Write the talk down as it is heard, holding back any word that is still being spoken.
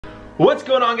What's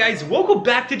going on, guys? Welcome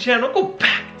back to the channel. Welcome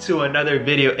back to another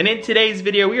video. And in today's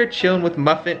video, we are chilling with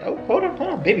Muffin. Oh, hold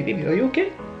on, baby, are you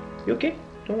okay? You okay?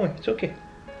 Don't worry, it's okay.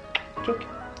 It's okay.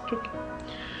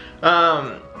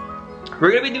 We're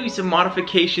gonna be doing some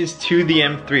modifications to the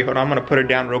M3. Hold on, I'm gonna put her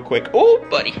down real quick. Oh,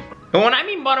 buddy. And when I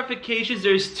mean modifications,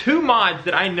 there's two mods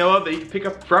that I know of that you can pick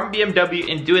up from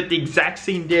BMW and do it the exact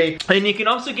same day. And you can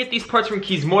also get these parts from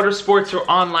Kiesmotorsports or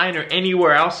online or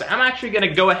anywhere else. I'm actually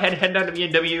gonna go ahead, head down to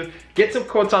BMW, get some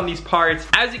quotes on these parts.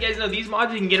 As you guys know, these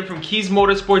mods you can get them from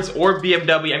Kiesmotorsports or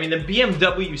BMW. I mean, the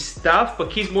BMW stuff, but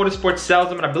Kiesmotorsports sells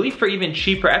them, and I believe for even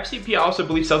cheaper. FCP also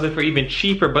believe sells it for even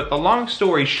cheaper, but the long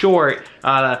story short,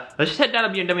 let's just head down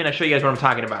to BMW and I'll show you guys what I'm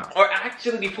talking about. Or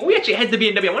actually, before we actually head to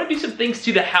BMW, I wanna do some things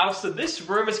to the house. So this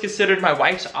room is considered my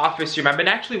wife's office room. I've been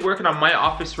actually working on my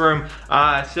office room.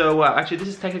 Actually this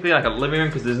is technically like a living room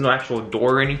because there's no actual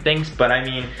door or anything. But I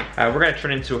mean, we're gonna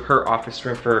turn it into her office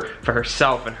room for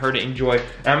herself and her to enjoy.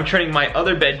 And I'm turning my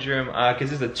other bedroom, because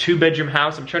this is a 2-bedroom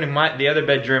house, I'm turning the other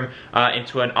bedroom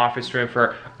into an office room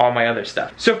for all my other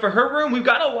stuff. So for her room, we've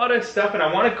got a lot of stuff and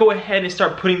I wanna go ahead and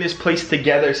start putting this place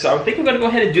together. So I think we're gonna go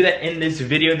ahead and do that in this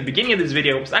video, in the beginning of this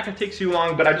video. It's not gonna take too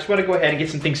long, but I just wanna go ahead and get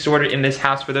some things sorted in this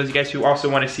house for those of you guys who also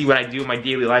want to see what I do in my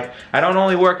daily life. I don't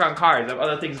only work on cars, I have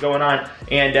other things going on,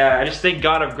 and I just thank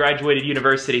God I've graduated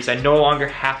university, so I no longer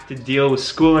have to deal with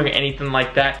schooling or anything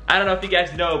like that. I don't know if you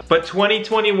guys know, but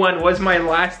 2021 was my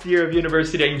last year of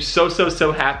university. I'm so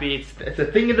happy. It's a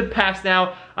thing of the past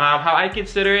now. How I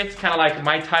consider it, it's kind of like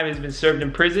my time has been served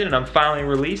in prison and I'm finally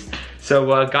released. So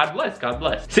God bless, God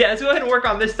bless. So yeah, let's go ahead and work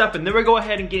on this stuff and then we'll go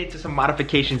ahead and get into some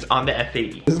modifications on the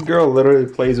F80. This girl literally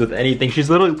plays with anything. She's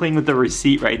literally playing with the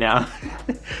receipt right now.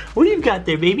 What do you got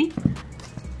there, baby?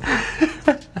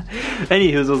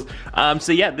 Anywho,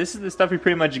 so yeah, this is the stuff we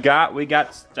pretty much got. We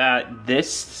got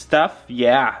this stuff,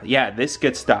 yeah, this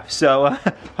good stuff. So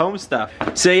home stuff.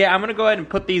 So yeah, I'm gonna go ahead and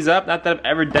put these up. Not that I've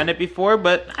ever done it before,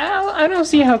 but I don't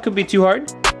see how it could be too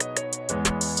hard.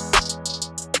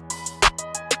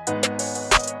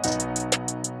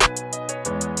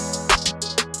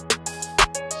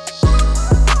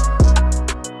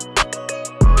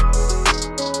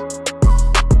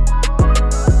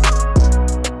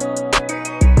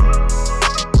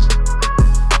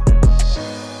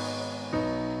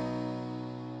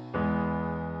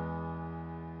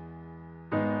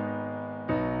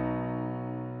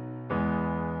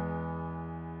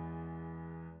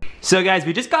 So guys,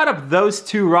 we just got up those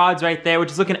two rods right there,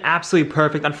 which is looking absolutely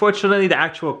perfect. Unfortunately, the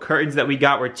actual curtains that we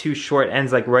got were too short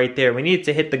ends, like right there. We needed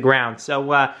to hit the ground. So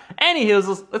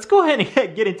anywho, let's go ahead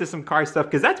and get into some car stuff,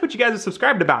 because that's what you guys are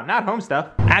subscribed about, not home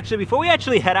stuff. Actually, before we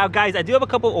actually head out, guys, I do have a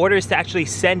couple orders to actually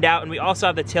send out, and we also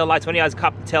have the tail lights. One of you guys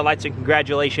copped the tail lights, so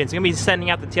congratulations. I'm gonna be sending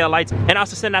out the tail lights and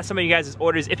also send out some of you guys'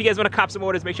 orders. If you guys want to cop some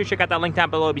orders, make sure to check out that link down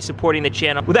below. I'll be supporting the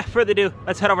channel. Without further ado,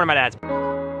 let's head over to my dad's.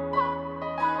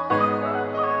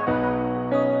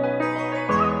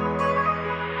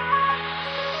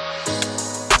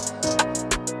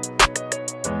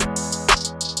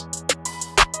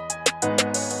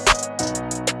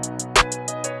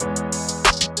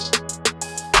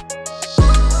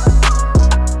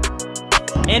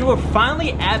 And we're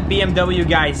finally at BMW,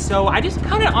 guys. So I just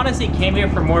kind of honestly came here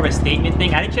for more of a statement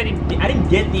thing. I didn't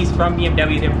get these from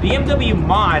BMW. They're BMW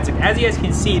mods. As you guys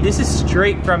can see, this is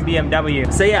straight from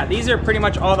BMW. So yeah, these are pretty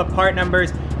much all the part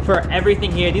numbers for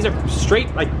everything here. These are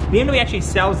straight, like BMW actually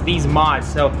sells these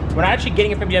mods. So we're not actually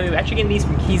getting it from BMW, we're actually getting these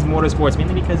from Kiesmotorsports,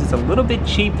 mainly because it's a little bit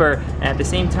cheaper, and at the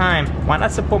same time, why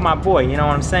not support my boy, you know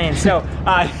what I'm saying? So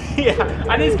yeah,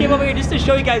 I just came over here just to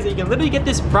show you guys that you can literally get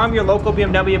this from your local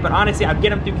BMW, but honestly, I'll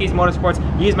get them through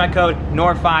Kiesmotorsports. Use my code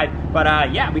NOUR5.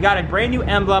 But yeah, we got a brand new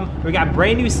emblem, we got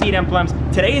brand new seat emblems.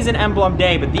 Today is an emblem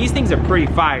day, but these things are pretty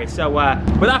fire. So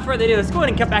without further ado, let's go ahead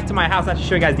and get back to my house. I'll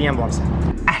show you guys the emblems.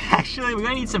 Actually, we're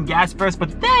gonna need some gas first,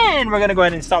 but then we're gonna go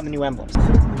ahead and install the new emblems.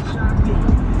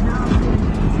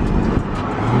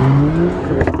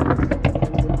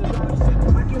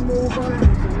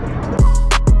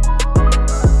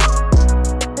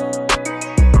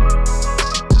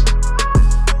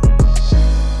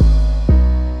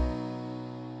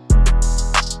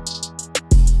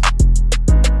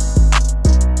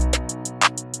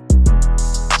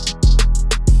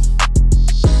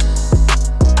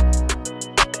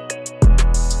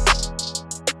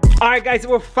 Alright guys, so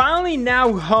we're finally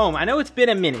now home. I know it's been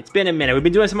a minute, We've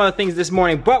been doing some other things this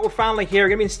morning, but we're finally here. We're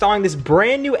gonna be installing this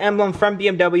brand new emblem from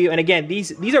BMW. And again,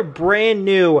 these are brand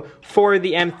new for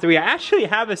the M3. I actually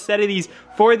have a set of these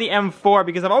for the M4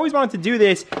 because I've always wanted to do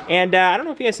this, and I don't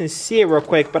know if you guys can see it real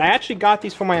quick, but I actually got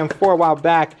these for my M4 a while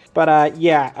back, but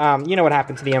yeah, you know what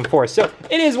happened to the M4, so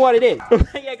it is what it is.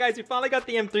 Yeah, guys, we finally got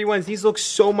the M3 ones. These look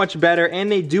so much better,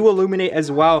 and they do illuminate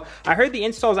as well. I heard the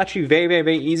install is actually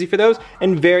very easy for those,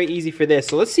 and very easy for this,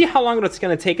 so let's see how long it's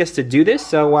going to take us to do this.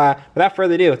 So without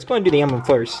further ado, let's go and do the emblem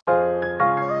first.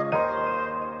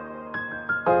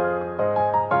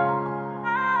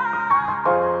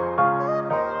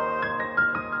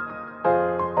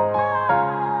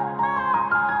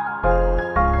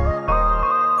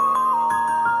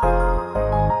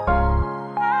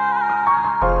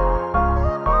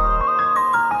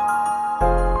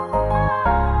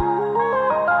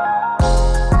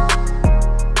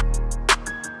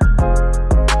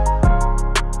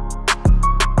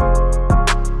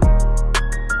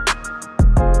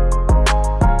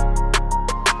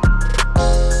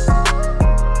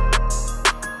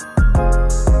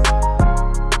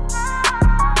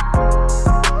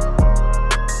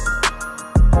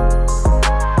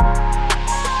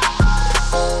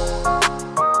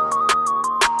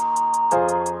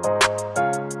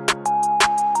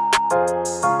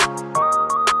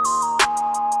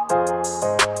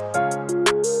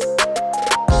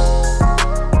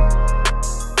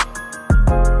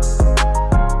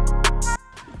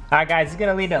 Alright guys, it's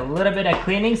gonna need a little bit of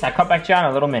cleaning, so I'll come back to you in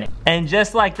a little minute. And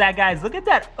just like that, guys, look at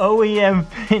that OEM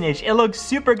finish. It looks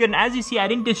super good, and as you see, I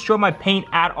didn't destroy my paint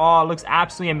at all. It looks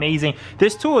absolutely amazing.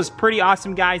 This tool is pretty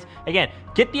awesome, guys. Again,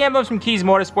 get the emblems from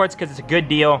Kiesmotorsports because it's a good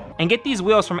deal. And get these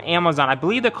wheels from Amazon. I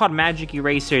believe they're called Magic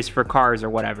Erasers for cars or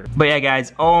whatever. But yeah,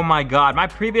 guys, oh my god. My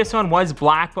previous one was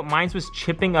black, but mine was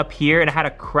chipping up here and it had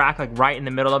a crack like right in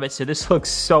the middle of it. So this looks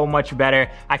so much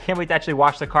better. I can't wait to actually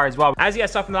wash the car as well. As you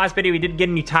guys saw from the last video, we did get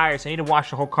a new tire. So I need to wash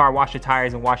the whole car, wash the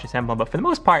tires, and wash this emblem. But for the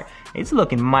most part, it's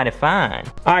looking mighty fine.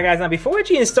 Alright guys, now before we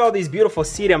actually install these beautiful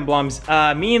seat emblems,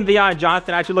 me and Viat and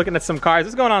Jonathan are actually looking at some cars.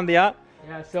 What's going on, Viat?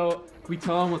 Yeah, so we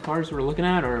tell them what cars we're looking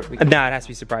at, or no, it has to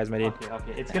be surprise, my dude.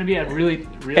 Okay. It's gonna be a really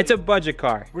it's a budget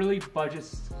car. Really budget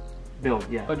build,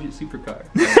 yeah. Budget supercar.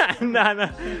 No.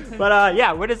 But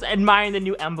yeah, we're just admiring the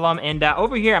new emblem, and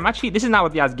over here, I'm actually, this is not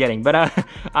what Viat's getting, but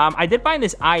I did find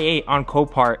this i8 on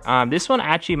Copart. This one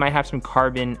actually might have some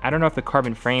carbon. I don't know if the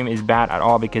carbon frame is bad at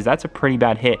all because that's a pretty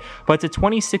bad hit, but it's a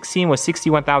 2016 with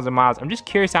 61,000 miles. I'm just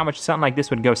curious how much something like this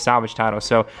would go salvage title.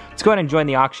 So let's go ahead and join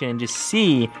the auction and just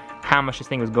see how much this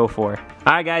thing would go for.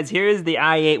 Alright guys, here is the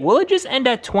i8. Will it just end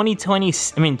at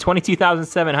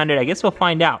 22,700? I guess we'll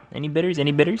find out. Any bidders?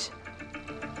 Any bidders?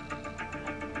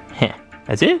 Heh,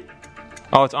 that's it?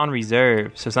 Oh, it's on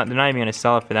reserve, so it's not, they're not even gonna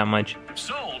sell it for that much.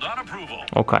 Sold on approval.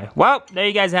 Okay, well, there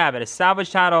you guys have it. A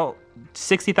salvage title,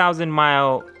 60,000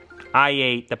 mile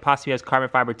i8 that possibly has carbon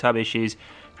fiber tub issues,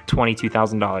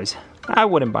 $22,000. I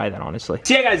wouldn't buy that, honestly.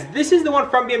 So yeah, guys, this is the one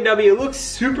from BMW. It looks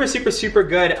super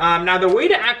good. Now, the way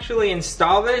to actually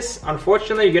install this,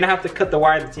 unfortunately, you're gonna have to cut the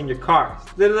wire that's in your car.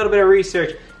 Did a little bit of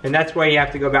research, and that's why you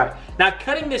have to go about it. Now,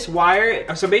 cutting this wire,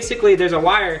 so basically, there's a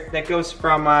wire that goes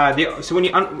from so when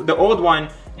you the old one,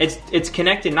 it's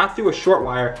connected not through a short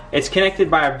wire, it's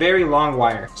connected by a very long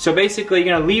wire. So basically,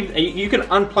 you're gonna leave, you can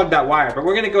unplug that wire, but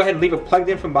we're gonna go ahead and leave it plugged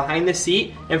in from behind the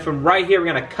seat, and from right here, we're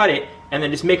gonna cut it, and then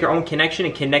just make our own connection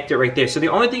and connect it right there. So the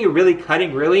only thing you're really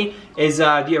cutting is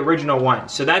the original one.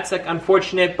 So that's like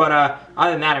unfortunate, but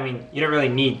other than that, I mean, you don't really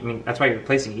need, I mean, that's why you're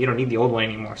replacing it. You don't need the old one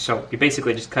anymore. So you're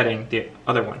basically just cutting the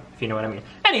other one, if you know what I mean.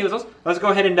 Anyways, let's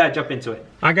go ahead and jump into it.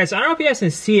 All right, guys, so I don't know if you guys can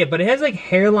see it, but it has like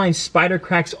hairline spider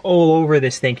cracks all over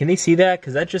this thing. Can they see that?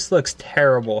 Because that just looks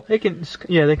terrible. They can,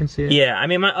 yeah, they can see it. Yeah, I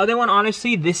mean, my other one,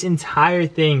 honestly, this entire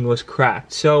thing was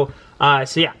cracked. So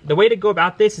yeah, the way to go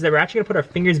about this is that we're actually gonna put our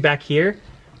fingers back here.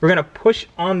 We're gonna push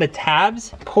on the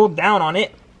tabs, pull down on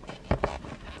it.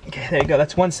 Okay, there you go,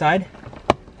 that's one side.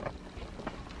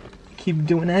 Keep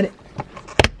doing at it.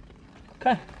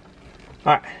 Okay.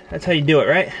 All right, that's how you do it,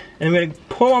 right? And we're gonna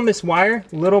pull on this wire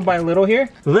little by little here.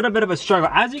 A little bit of a struggle.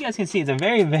 As you guys can see, it's a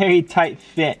very tight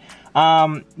fit.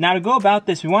 Now to go about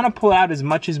this, we want to pull out as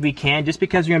much as we can just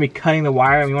because we're going to be cutting the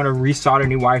wire and we want to resolder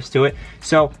new wires to it.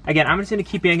 So again, I'm just going to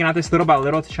keep yanking out this little by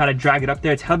little to try to drag it up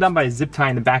there. It's held down by a zip tie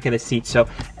in the back of the seat. So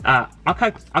I'll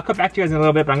cut back to you guys in a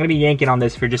little bit, but I'm going to be yanking on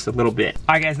this for just a little bit.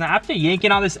 Alright guys, now after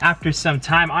yanking on this after some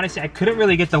time, honestly I couldn't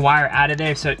really get the wire out of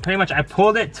there, so pretty much I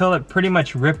pulled it till it pretty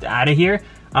much ripped out of here.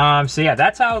 So yeah,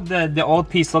 that's how the old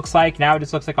piece looks like. Now it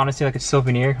just looks like, honestly, like a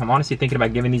souvenir. I'm honestly thinking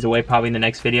about giving these away probably in the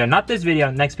next video. Not this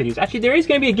video, next videos. Actually, there is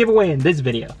going to be a giveaway in this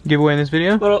video. Giveaway in this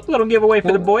video? Little giveaway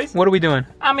for the boys. What are we doing?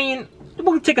 I mean,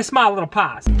 we'll take a small little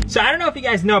pause. So I don't know if you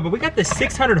guys know, but we got the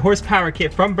 600 horsepower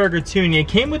kit from BurgerTuning. It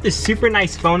came with this super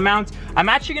nice phone mount. I'm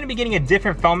actually gonna be getting a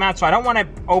different phone mount, so I don't wanna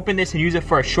open this and use it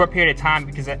for a short period of time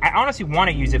because I honestly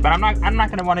wanna use it, but I'm not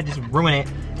gonna wanna just ruin it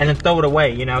and then throw it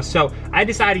away, you know? So I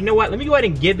decided, you know what, let me go ahead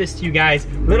and give this to you guys,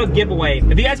 little giveaway.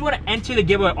 If you guys wanna enter the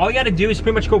giveaway, all you gotta do is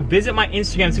pretty much go visit my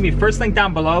Instagram. It's gonna be the first link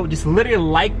down below. Just literally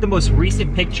like the most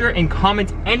recent picture and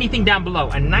comment anything down below.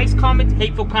 A nice comment,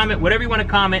 hateful comment, whatever you wanna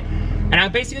comment. And I'm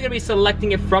basically gonna be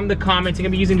selecting it from the comments. I'm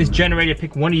gonna be using this generator to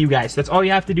pick one of you guys. So that's all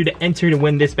you have to do to enter to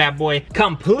win this bad boy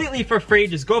completely for free.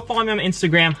 Just go follow me on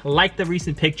Instagram, like the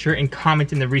recent picture, and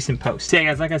comment in the recent post. So yeah,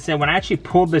 guys, like I said, when I actually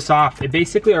pulled this off, it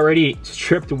basically already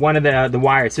stripped one of the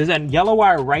wires. So there's a yellow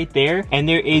wire right there, and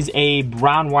there is a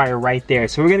brown wire right there.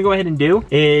 So what we're gonna go ahead and do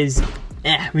is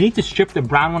we need to strip the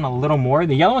brown one a little more.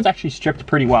 The yellow one's actually stripped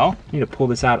pretty well. I need to pull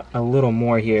this out a little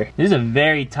more here. This is a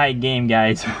very tight game,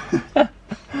 guys.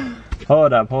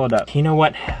 Hold up. You know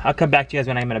what? I'll come back to you guys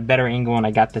when I'm at a better angle and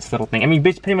I got this little thing. I mean,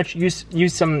 pretty much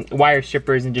use some wire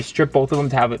strippers and just strip both of them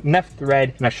to have enough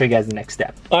thread, and I'll show you guys the next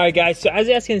step. All right, guys, so as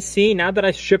you guys can see, now that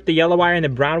I stripped the yellow wire and the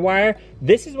brown wire,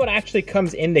 this is what actually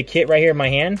comes in the kit right here in my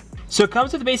hand. So it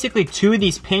comes with basically two of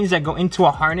these pins that go into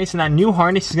a harness, and that new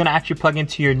harness is gonna actually plug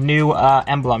into your new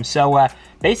emblem. So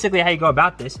basically how you go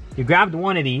about this, you grab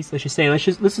one of these, let's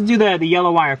just do the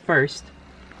yellow wire first.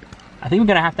 I think we're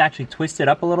gonna have to actually twist it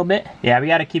up a little bit. Yeah, we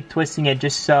gotta keep twisting it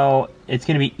just so it's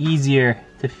gonna be easier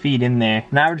to feed in there.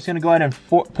 Now we're just gonna go ahead and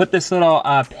put this little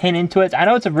pin into it. I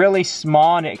know it's a really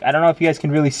small, and I don't know if you guys can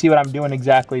really see what I'm doing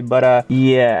exactly, but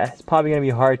yeah, it's probably gonna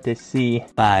be hard to see.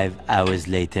 5 hours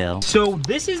later. So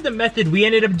this is the method we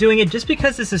ended up doing it just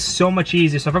because this is so much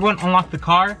easier. So if everyone unlock the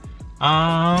car,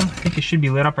 I think it should be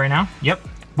lit up right now. Yep.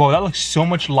 Whoa, that looks so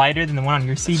much lighter than the one on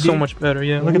your seat. So much better,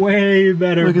 yeah. Way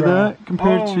better, Look at bro. that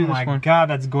compared to this one. Oh my god,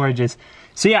 that's gorgeous.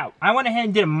 So yeah, I went ahead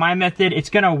and did it my method. It's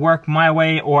gonna work my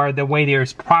way or the way they're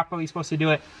properly supposed to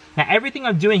do it. Now everything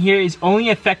I'm doing here is only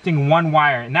affecting one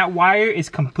wire, and that wire is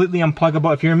completely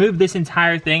unpluggable. If you remove this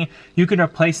entire thing, you can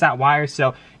replace that wire,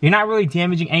 so you're not really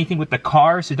damaging anything with the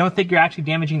car, so don't think you're actually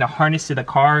damaging the harness to the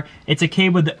car. It's a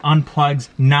cable that unplugs,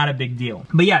 not a big deal.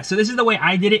 But yeah, so this is the way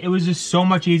I did it. It was just so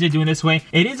much easier doing this way.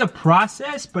 It is a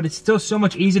process, but it's still so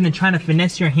much easier than trying to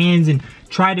finesse your hands and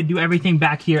try to do everything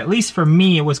back here. At least for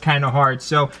me, it was kind of hard.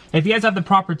 So if you guys have the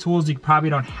proper tools, you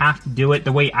probably don't have to do it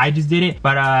the way I just did it.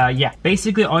 But yeah,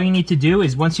 basically all you need to do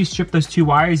is once you strip those two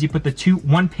wires, you put the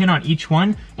one pin on each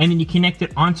one, and then you connect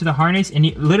it onto the harness, and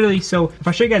you literally, so if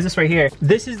I show you guys this right here,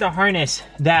 this is the harness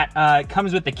that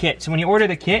comes with the kit. So when you order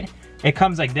the kit, it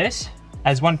comes like this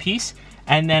as one piece,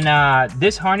 and then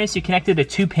this harness, you connected the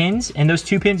two pins, and those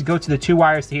two pins go to the two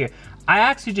wires to here. I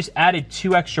actually just added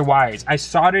 2 extra wires. I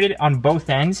soldered it on both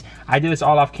ends. I did this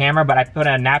all off camera, but I put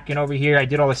a napkin over here. I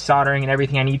did all the soldering and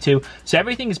everything I need to. So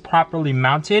everything is properly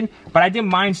mounted, but I did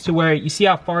mine to where you see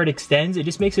how far it extends. It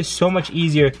just makes it so much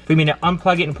easier for me to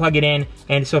unplug it and plug it in.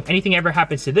 And so if anything ever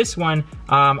happens to this one,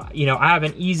 you know, I have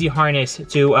an easy harness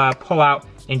to pull out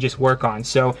and just work on.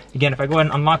 So again, if I go ahead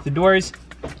and unlock the doors,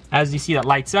 as you see, that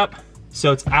lights up.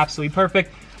 So it's absolutely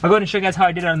perfect. I'll go ahead and show you guys how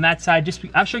I did it on that side.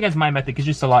 I'll show you guys my method because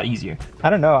it's just a lot easier. I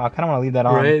don't know, I kind of want to leave that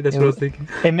on. Right, that's what I was thinking.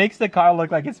 It makes the car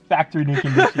look like it's factory new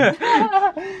condition.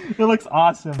 It looks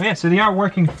awesome. But yeah, so they are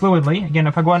working fluidly. Again,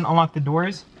 if I go ahead and unlock the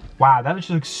doors, wow, that just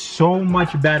looks so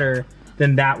much better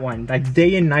than that one. Like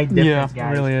day and night difference, guys. Yeah,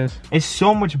 it really is. It's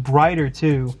so much brighter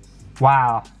too.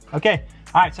 Wow. Okay,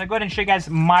 all right, so I'll go ahead and show you guys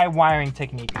my wiring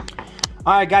technique.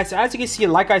 Alright guys, so as you can see,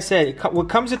 like I said, what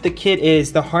comes with the kit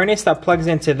is the harness that plugs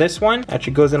into this one.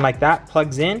 Actually goes in like that,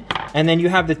 plugs in. And then you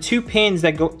have the 2 pins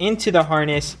that go into the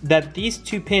harness, that these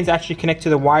 2 pins actually connect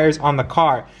to the wires on the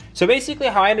car. So basically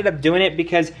how I ended up doing it,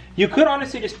 because you could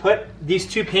honestly just put these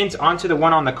 2 pins onto the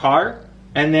one on the car,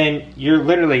 and then your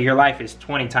life is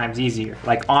 20 times easier,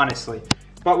 like honestly.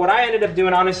 But what I ended up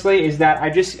doing honestly is that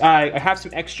I have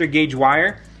some extra gauge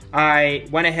wire. I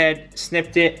went ahead,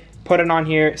 snipped it, put it on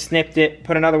here, snipped it,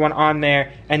 put another one on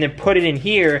there, and then put it in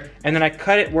here, and then I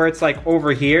cut it where it's like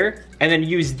over here, and then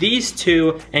use these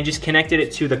 2 and just connected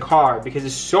it to the car, because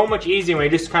it's so much easier when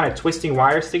you're just kind of twisting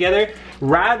wires together,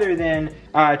 rather than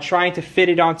trying to fit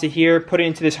it onto here, put it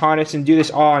into this harness, and do this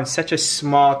all in such a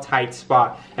small, tight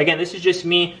spot. Again, this is just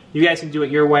me. You guys can do it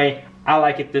your way. I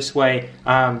like it this way,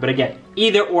 but again,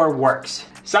 either or works.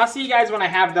 So I'll see you guys when I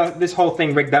have this whole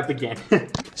thing rigged up again.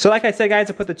 So like I said, guys,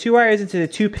 I put the 2 wires into the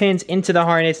 2 pins into the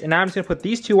harness, and now I'm just gonna put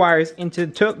these 2 wires into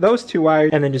those 2 wires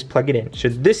and then just plug it in. So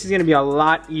this is gonna be a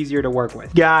lot easier to work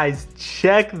with. Guys,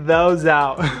 check those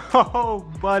out.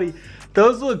 Oh, buddy.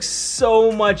 Those look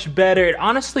so much better.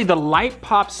 Honestly, the light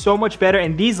pops so much better,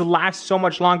 and these last so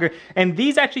much longer. And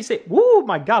these actually say, woo,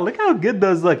 my God, look how good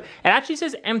those look. It actually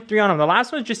says M3 on them. The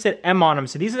last one just said M on them.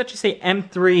 So these actually say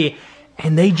M3.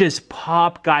 And they just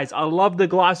pop, guys. I love the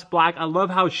gloss black. I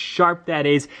love how sharp that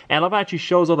is. And I love how it actually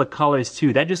shows all the colors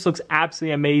too. That just looks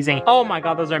absolutely amazing. Oh my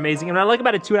God, those are amazing. And what I like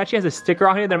about it too, it actually has a sticker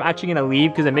on here that I'm actually gonna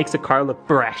leave because it makes the car look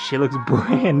fresh. It looks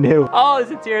brand new. Oh, this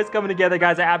interior is coming together,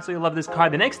 guys. I absolutely love this car.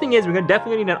 The next thing is we're gonna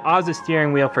definitely need an Aza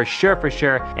steering wheel for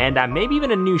sure. And maybe even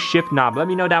a new shift knob. Let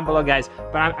me know down below, guys.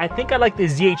 But I think I like the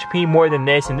ZHP more than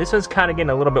this. And this one's kind of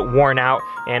getting a little bit worn out.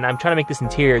 And I'm trying to make this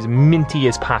interior as minty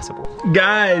as possible.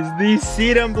 Guys, these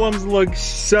seat emblems look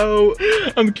so...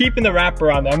 I'm keeping the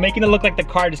wrapper on there. I'm making it look like the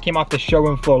car just came off the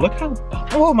showroom floor. Look how...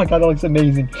 Oh my God, that looks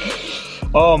amazing.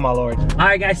 Oh my Lord. All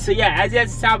right, guys, so yeah, as you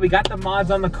guys saw, we got the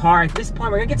mods on the car. At this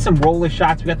point, we're gonna get some roller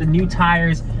shots. We got the new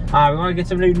tires. We want to get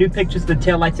some new pictures of the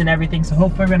taillights and everything. So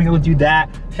hopefully we're gonna go do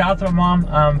that. Shout out to my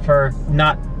mom for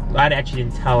not... I actually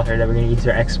didn't tell her that we're gonna use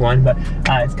her X1, but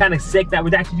it's kind of sick that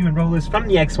we're actually doing rollers from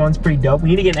the X1. It's pretty dope. We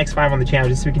need to get an X5 on the channel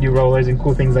just so we can do rollers and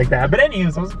cool things like that. But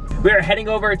anyways, we're heading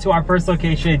over to our first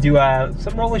location to do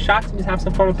some roller shots and just have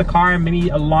some fun with the car and maybe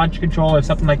a launch control or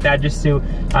something like that, just so we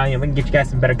can get you guys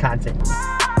some better content.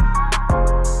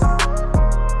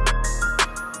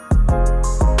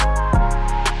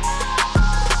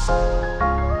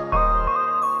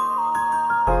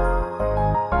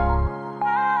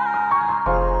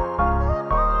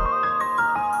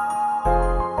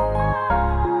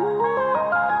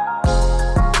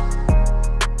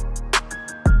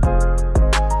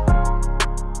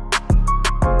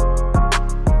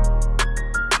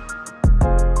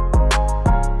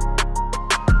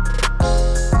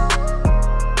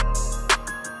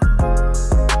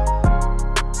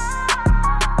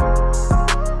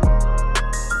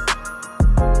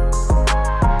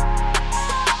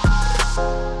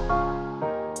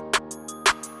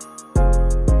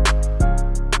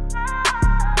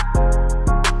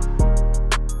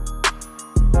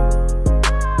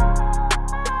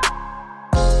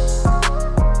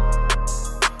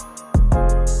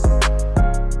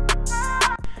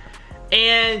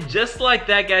 And just like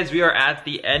that, guys, we are at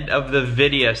the end of the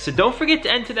video. So don't forget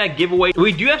to enter that giveaway.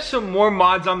 We do have some more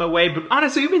mods on the way, but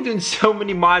honestly, we've been doing so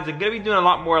many mods. I'm gonna be doing a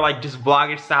lot more like just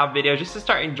vlogger style videos just to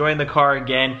start enjoying the car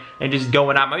again and just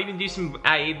going out. I might even do some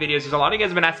i8 videos. There's a lot of you guys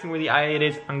have been asking where the i8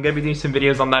 is. I'm gonna be doing some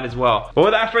videos on that as well. But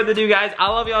without further ado, guys, I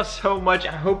love y'all so much.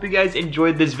 I hope you guys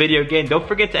enjoyed this video. Again, don't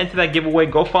forget to enter that giveaway.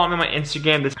 Go follow me on my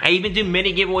Instagram. I even do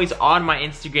mini giveaways on my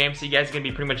Instagram, so you guys are gonna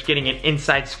be pretty much getting an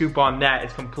inside scoop on that.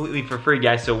 It's completely for free,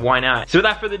 guys, so why not? So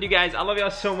without further ado, guys, I love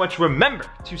y'all so much. Remember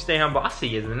to stay humble. I'll see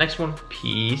you in the next one.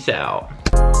 Peace out.